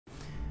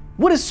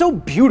What is so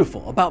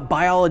beautiful about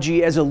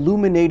biology as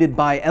illuminated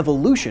by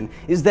evolution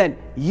is that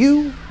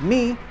you,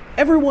 me,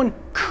 everyone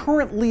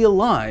currently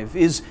alive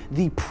is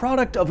the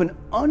product of an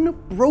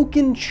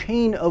unbroken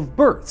chain of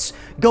births,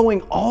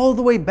 going all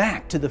the way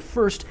back to the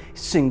first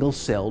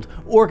single-celled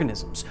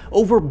organisms.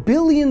 Over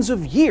billions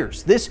of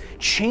years, this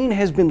chain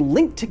has been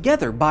linked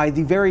together by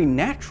the very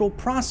natural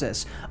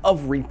process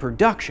of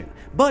reproduction.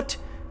 But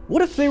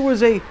what if there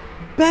was a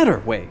better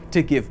way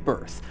to give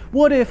birth?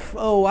 What if,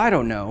 oh, I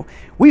don't know,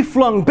 we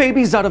flung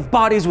babies out of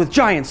bodies with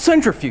giant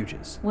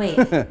centrifuges? Wait,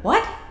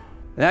 what?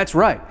 That's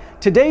right.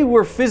 Today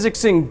we're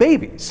physicsing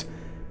babies.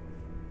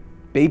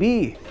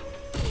 Baby.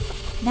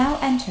 Now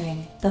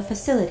entering the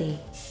facility.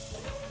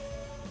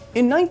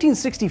 In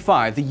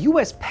 1965, the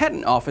U.S.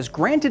 Patent Office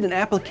granted an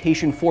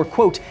application for,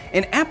 quote,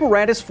 an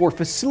apparatus for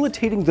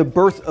facilitating the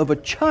birth of a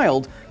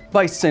child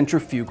by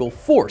centrifugal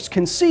force,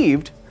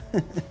 conceived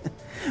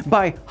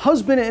by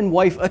husband and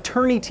wife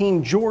attorney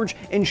team George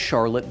and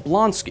Charlotte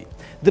Blonsky.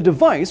 The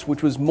device,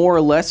 which was more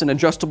or less an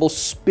adjustable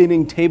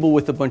spinning table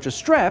with a bunch of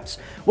straps,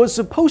 was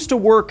supposed to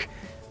work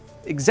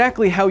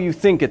exactly how you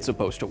think it's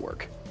supposed to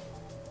work.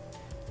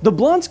 The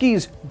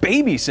Blonsky's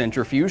Baby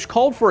Centrifuge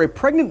called for a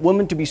pregnant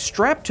woman to be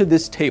strapped to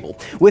this table,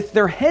 with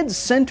their heads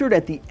centered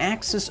at the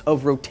axis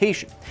of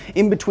rotation.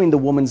 In between the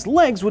woman's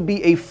legs would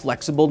be a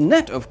flexible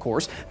net, of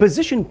course,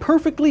 positioned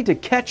perfectly to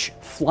catch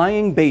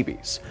flying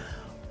babies.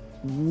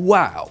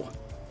 Wow.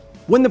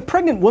 When the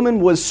pregnant woman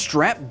was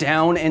strapped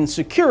down and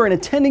secure, an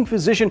attending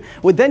physician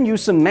would then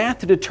use some math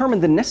to determine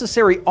the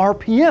necessary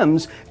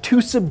RPMs to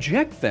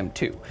subject them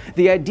to.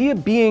 The idea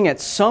being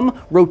at some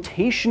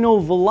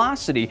rotational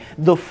velocity,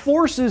 the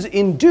forces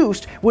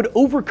induced would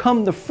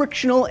overcome the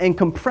frictional and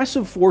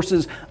compressive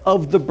forces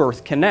of the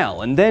birth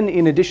canal. And then,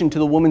 in addition to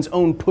the woman's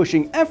own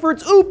pushing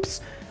efforts,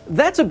 oops,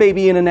 that's a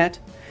baby in a net.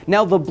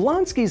 Now, the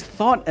Blonskys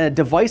thought a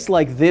device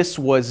like this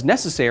was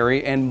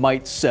necessary and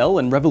might sell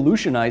and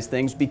revolutionize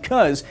things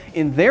because,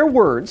 in their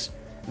words,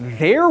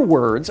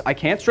 I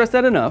can't stress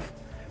that enough,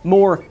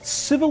 more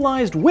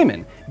civilized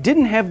women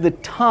didn't have the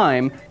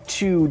time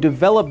to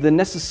develop the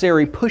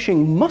necessary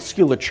pushing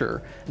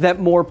musculature that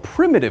more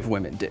primitive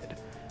women did.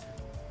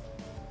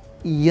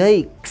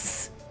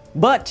 Yikes.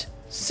 But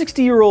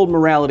 60-year-old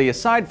morality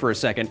aside for a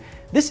second,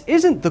 this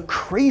isn't the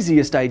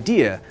craziest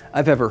idea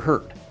I've ever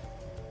heard.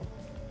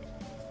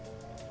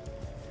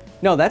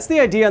 No, that's the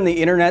idea on the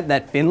internet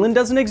that Finland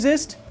doesn't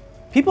exist.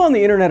 People on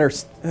the internet are...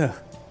 Ugh.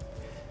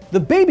 The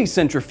baby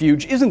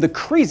centrifuge isn't the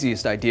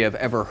craziest idea I've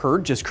ever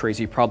heard, just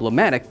crazy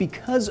problematic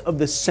because of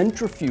the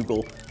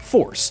centrifugal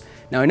force.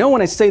 Now, I know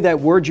when I say that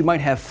word, you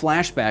might have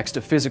flashbacks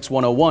to Physics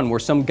 101, where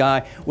some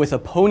guy with a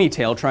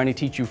ponytail trying to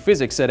teach you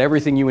physics said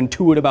everything you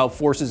intuit about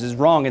forces is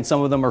wrong and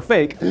some of them are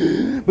fake.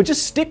 But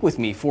just stick with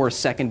me for a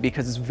second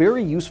because it's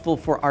very useful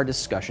for our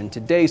discussion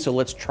today, so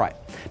let's try it.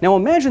 Now,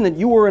 imagine that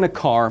you were in a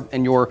car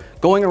and you're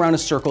going around a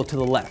circle to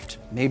the left.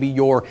 Maybe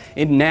you're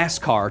in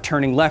NASCAR,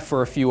 turning left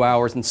for a few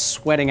hours and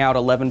sweating out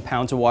 11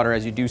 pounds of water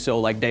as you do so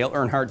like Dale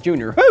Earnhardt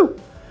Jr. Woo!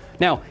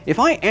 Now, if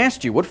I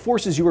asked you what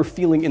forces you were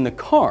feeling in the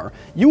car,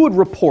 you would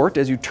report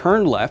as you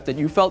turned left that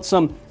you felt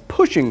some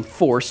pushing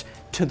force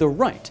to the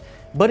right.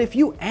 But if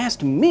you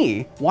asked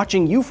me,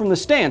 watching you from the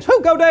stands,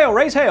 "Whoo, go Dale,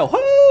 raise hail,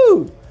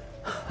 whoo!"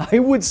 I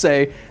would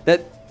say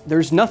that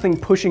there's nothing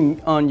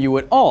pushing on you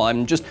at all.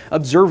 I'm just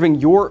observing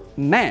your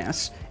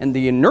mass and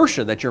the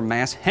inertia that your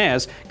mass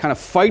has, kind of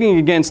fighting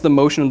against the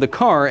motion of the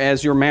car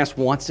as your mass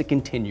wants to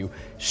continue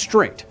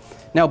straight.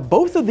 Now,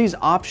 both of these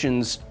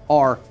options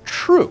are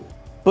true.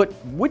 But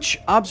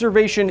which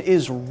observation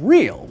is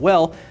real?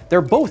 Well, they're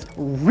both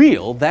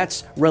real,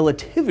 that's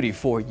relativity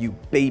for you,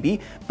 baby,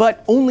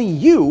 but only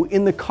you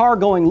in the car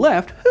going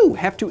left who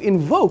have to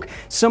invoke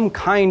some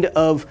kind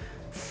of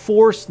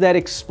force that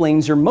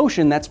explains your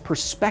motion that's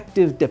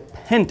perspective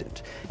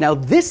dependent. Now,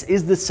 this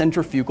is the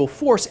centrifugal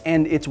force,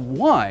 and it's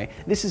why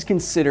this is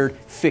considered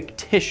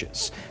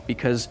fictitious,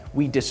 because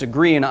we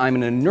disagree and I'm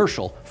an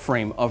inertial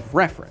frame of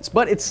reference.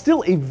 But it's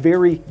still a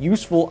very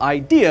useful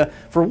idea.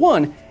 For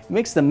one,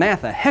 makes the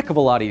math a heck of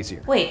a lot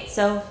easier. Wait,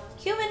 so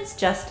humans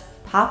just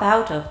pop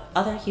out of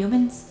other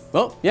humans?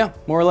 Well, yeah,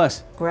 more or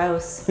less.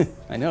 Gross.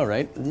 I know,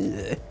 right?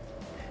 Ugh.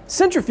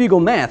 Centrifugal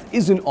math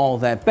isn't all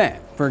that bad.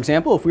 For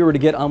example, if we were to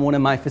get on one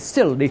of my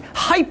facility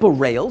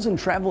hyperrails and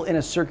travel in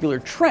a circular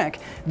track,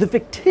 the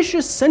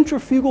fictitious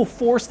centrifugal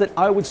force that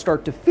I would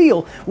start to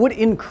feel would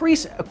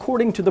increase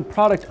according to the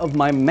product of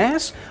my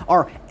mass,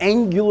 our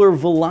angular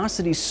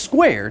velocity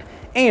squared,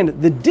 and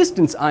the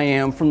distance I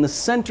am from the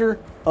center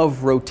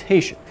of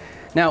rotation.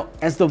 Now,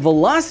 as the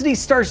velocity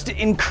starts to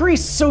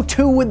increase, so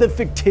too would the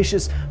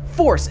fictitious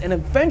force, and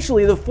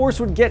eventually the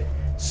force would get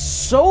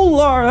so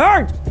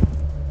large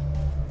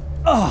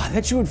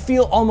that you would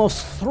feel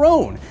almost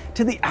thrown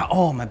to the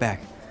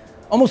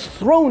almost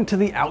thrown to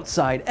the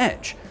outside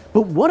edge.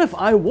 But what if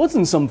I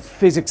wasn't some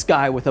physics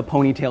guy with a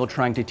ponytail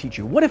trying to teach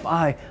you? What if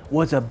I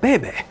was a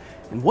baby?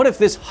 And what if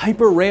this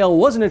hyperrail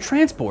wasn't a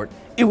transport?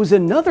 It was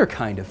another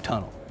kind of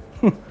tunnel.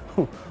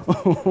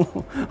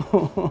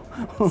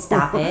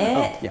 Stop it.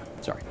 Oh, yeah,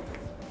 sorry.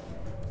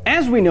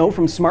 As we know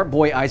from smart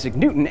boy Isaac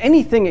Newton,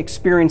 anything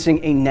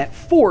experiencing a net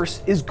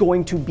force is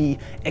going to be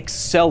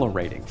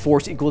accelerating.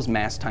 Force equals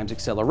mass times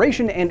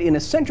acceleration, and in a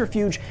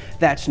centrifuge,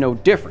 that's no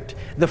different.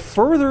 The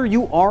further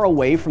you are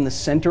away from the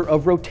center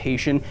of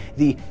rotation,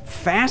 the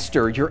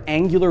faster your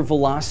angular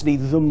velocity,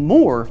 the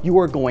more you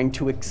are going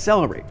to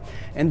accelerate.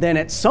 And then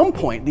at some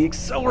point, the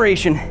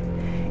acceleration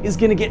is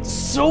going to get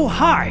so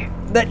high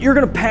that you're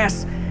going to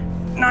pass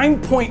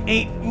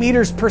 9.8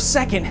 meters per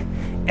second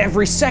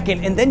every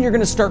second, and then you're going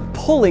to start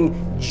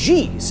pulling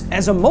g's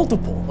as a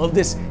multiple of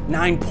this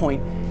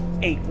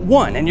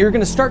 9.81, and you're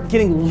going to start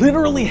getting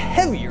literally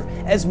heavier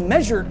as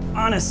measured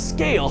on a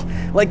scale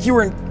like you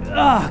were in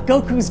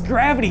Goku's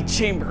gravity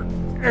chamber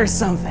or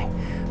something.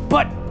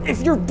 But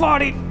if your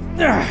body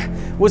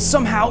was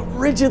somehow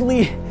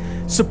rigidly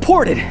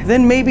supported,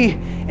 then maybe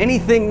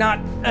anything not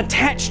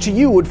attached to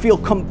you would feel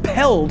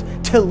compelled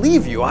to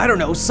leave you. I don't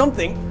know,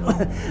 something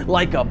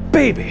like a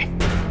baby.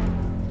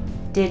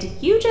 Did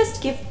you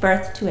just give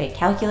birth to a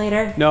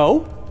calculator?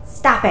 No.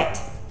 Stop it.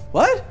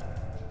 What?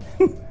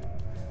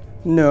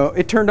 No,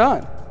 it turned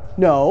on.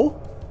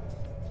 No.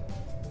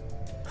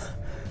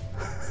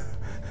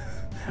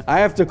 I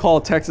have to call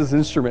Texas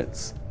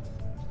Instruments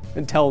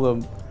and tell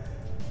them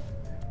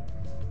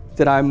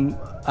that I'm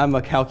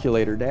a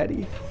calculator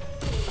daddy.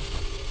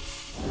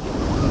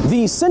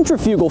 The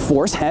centrifugal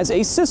force has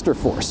a sister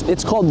force.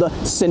 It's called the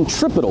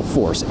centripetal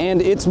force, and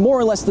it's more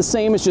or less the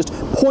same. It's just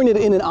pointed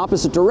in an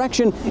opposite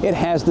direction. It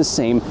has the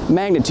same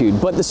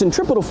magnitude. But the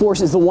centripetal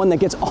force is the one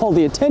that gets all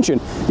the attention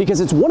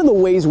because it's one of the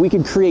ways we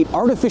can create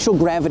artificial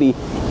gravity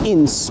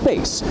in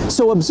space.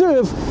 So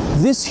observe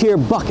this here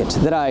bucket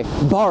that I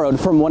borrowed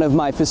from one of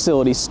my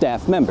facility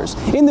staff members.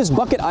 In this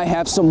bucket, I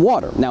have some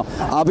water. Now,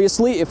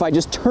 obviously, if I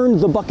just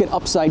turned the bucket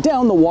upside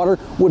down, the water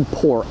would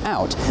pour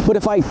out. But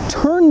if I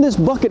turn this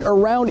bucket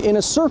around in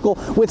a circle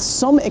with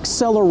some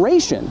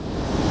acceleration,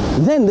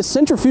 then the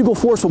centrifugal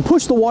force will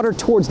push the water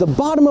towards the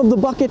bottom of the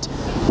bucket,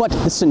 but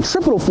the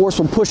centripetal force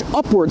will push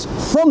upwards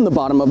from the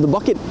bottom of the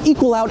bucket,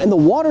 equal out, and the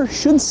water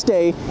should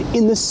stay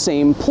in the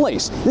same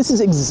place. This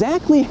is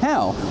exactly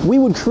how we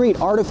would create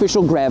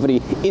artificial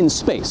gravity in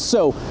space.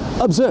 So,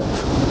 observe.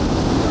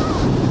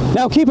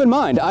 Now keep in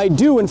mind, I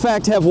do in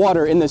fact have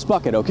water in this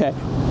bucket, okay?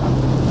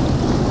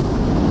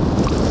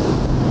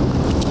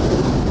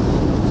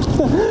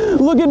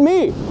 Look at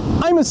me.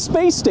 I'm a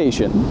space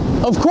station.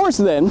 Of course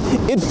then,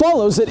 it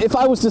follows that if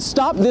I was to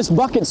stop this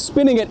bucket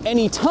spinning at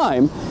any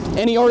time,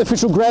 any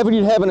artificial gravity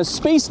you'd have in a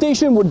space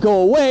station would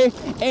go away,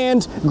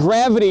 and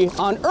gravity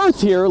on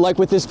Earth here, like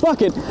with this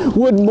bucket,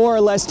 would more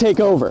or less take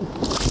over.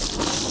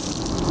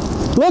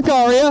 Look,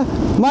 Aria,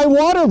 my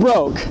water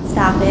broke.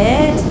 Stop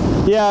it.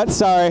 Yeah,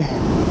 sorry.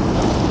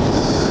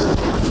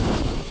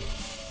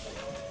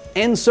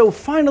 And so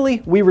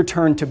finally, we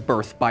return to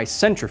birth by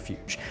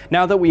centrifuge.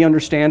 Now that we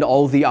understand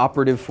all of the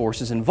operative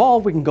forces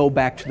involved, we can go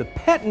back to the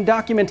patent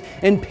document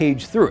and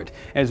page through it.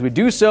 As we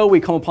do so, we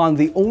come upon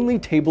the only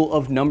table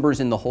of numbers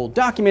in the whole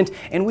document,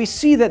 and we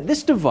see that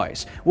this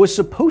device was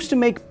supposed to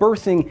make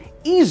birthing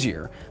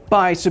easier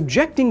by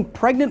subjecting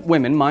pregnant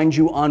women, mind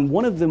you, on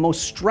one of the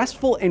most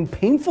stressful and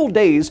painful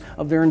days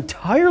of their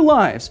entire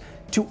lives,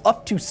 to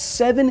up to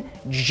 7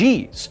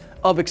 Gs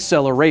of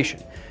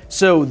acceleration.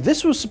 So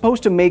this was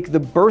supposed to make the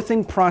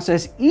birthing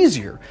process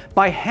easier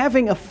by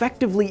having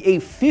effectively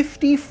a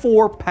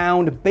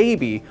 54-pound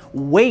baby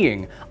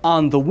weighing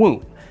on the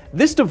womb.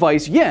 This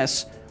device,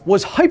 yes,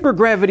 was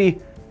hypergravity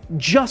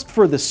just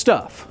for the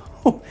stuff.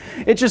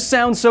 It just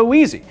sounds so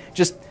easy.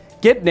 Just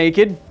get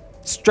naked,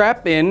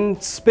 strap in,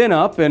 spin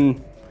up,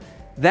 and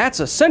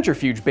that's a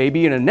centrifuge,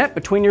 baby, in a net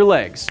between your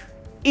legs.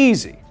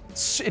 Easy.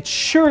 It's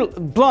sure,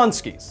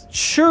 Blonsky's,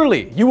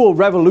 surely you will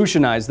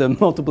revolutionize the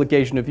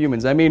multiplication of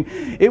humans. I mean,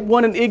 it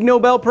won an Ig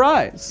Nobel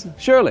Prize,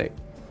 surely.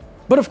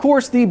 But of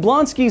course, the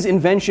Blonsky's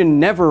invention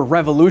never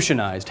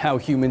revolutionized how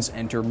humans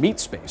enter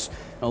meat space.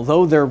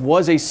 Although there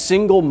was a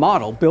single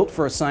model built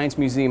for a science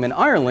museum in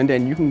Ireland,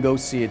 and you can go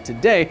see it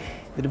today,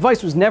 the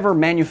device was never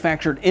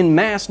manufactured en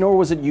masse, nor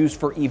was it used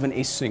for even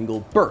a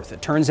single birth.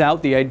 It turns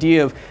out the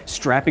idea of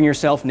strapping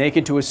yourself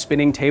naked to a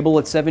spinning table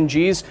at 7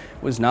 Gs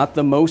was not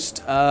the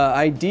most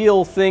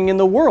ideal thing in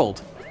the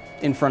world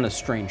in front of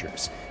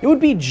strangers. It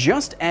would be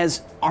just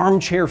as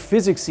armchair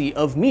physicsy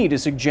of me to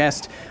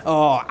suggest,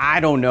 oh, I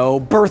don't know,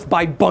 birth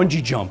by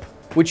bungee jump,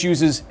 which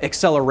uses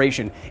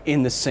acceleration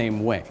in the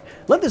same way.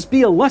 Let this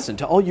be a lesson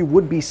to all you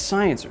would-be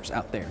sciencers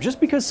out there. Just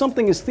because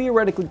something is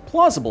theoretically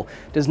plausible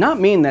does not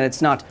mean that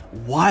it's not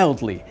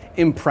wildly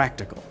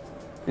impractical.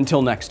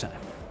 Until next time.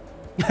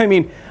 I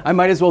mean, I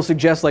might as well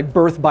suggest like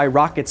birth by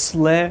rocket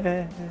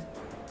sled.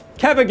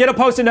 Kevin, get a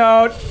Post-it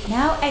note!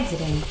 Now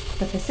exiting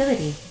the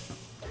facility.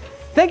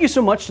 Thank you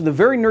so much to the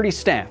very nerdy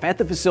staff at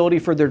the facility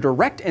for their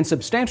direct and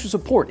substantial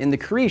support in the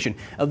creation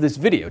of this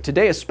video.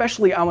 Today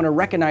especially, I want to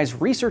recognize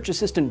Research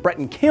Assistant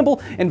Bretton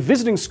Campbell and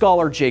Visiting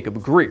Scholar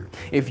Jacob Greer.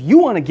 If you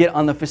want to get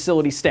on the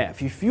facility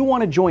staff, if you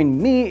want to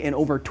join me and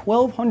over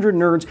 1,200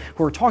 nerds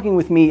who are talking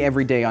with me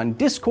every day on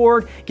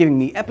Discord, giving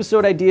me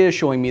episode ideas,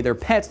 showing me their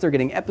pets, they're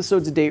getting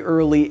episodes a day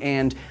early,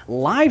 and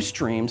live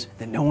streams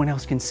that no one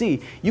else can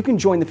see, you can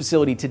join the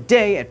facility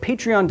today at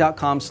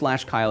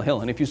patreon.com/Kyle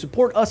Hill. And if you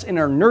support us in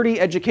our nerdy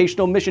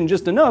educational mission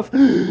just enough,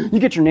 you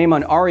get your name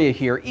on Aria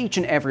here each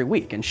and every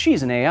week, and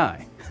she's an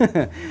AI.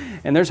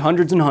 And there's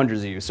hundreds and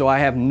hundreds of you, so I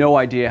have no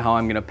idea how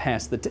I'm gonna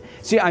pass the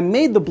See, I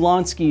made the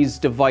Blonsky's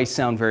device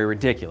sound very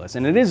ridiculous,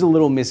 and it is a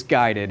little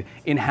misguided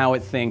in how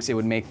it thinks it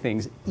would make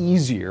things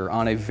easier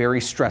on a very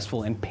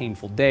stressful and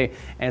painful day,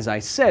 as I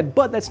said,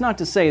 but that's not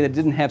to say that it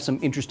didn't have some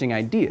interesting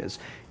ideas.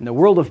 In the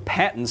world of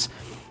patents,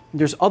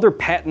 there's other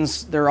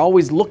patents, they're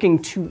always looking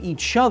to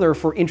each other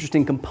for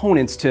interesting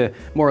components to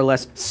more or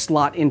less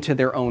slot into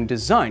their own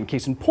design.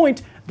 Case in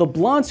point, the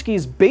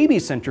Blonsky's Baby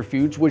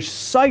Centrifuge was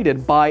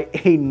cited by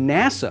a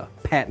NASA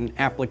patent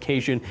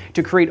application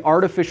to create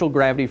artificial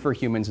gravity for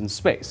humans in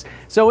space.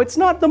 So it's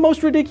not the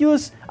most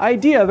ridiculous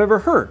idea I've ever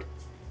heard.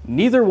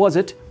 Neither was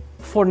it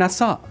for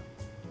NASA.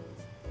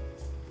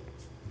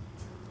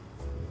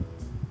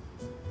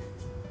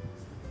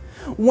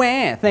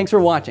 Wah! Thanks for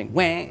watching.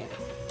 Wah!